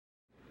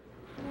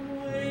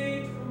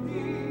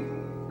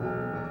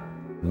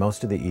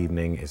most of the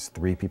evening is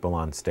 3 people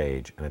on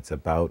stage, and it's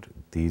about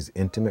these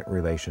intimate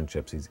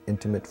relationships, these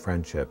intimate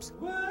friendships.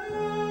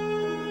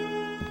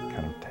 It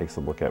kind of takes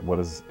a look at what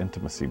is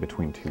intimacy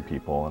between 2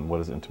 people and what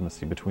is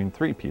intimacy between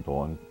 3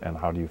 people, and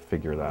how do you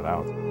figure that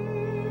out?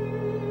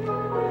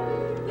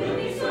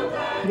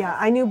 Yeah,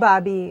 I knew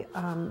Bobby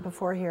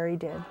before Harry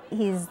did.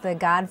 He's the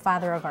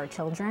godfather of our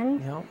children.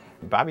 You know,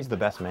 Bobby's the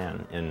best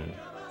man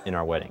in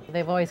our wedding.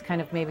 They've always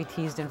kind of maybe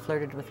teased and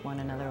flirted with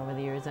one another over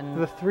the years.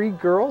 And the 3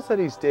 girls that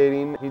he's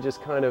dating, he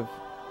just kind of,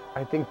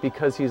 I think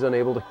because he's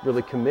unable to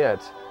really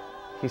commit,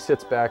 he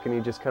sits back and he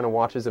just kind of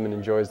watches them and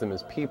enjoys them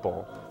as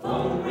people.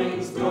 Phone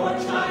rings, door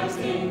chimes,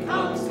 in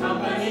comes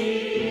company.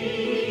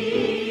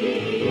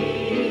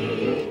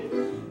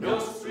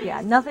 Yeah,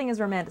 nothing is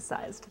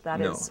romanticized,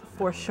 that is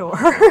for sure,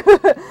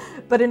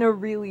 but in a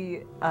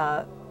really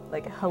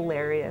like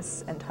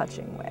hilarious and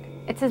touching way.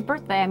 It's his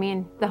birthday. I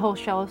mean, the whole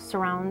show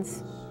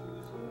surrounds,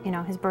 you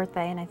know, his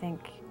birthday, and I think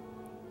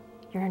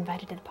you're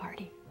invited to the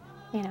party,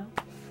 you know.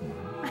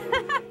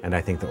 And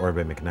I think the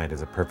Orbit McKnight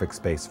is a perfect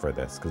space for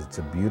this because it's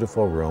a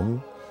beautiful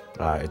room.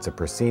 It's a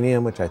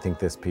proscenium, which I think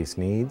this piece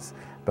needs,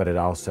 but it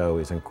also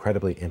is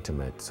incredibly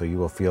intimate, so you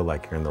will feel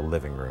like you're in the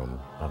living room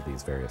of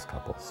these various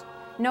couples.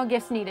 No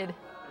gifts needed.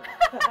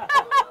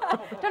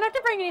 Don't have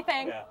to bring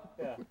anything.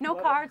 No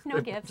cards, no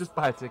gifts. Just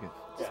buy a ticket.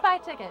 Just buy a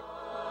ticket.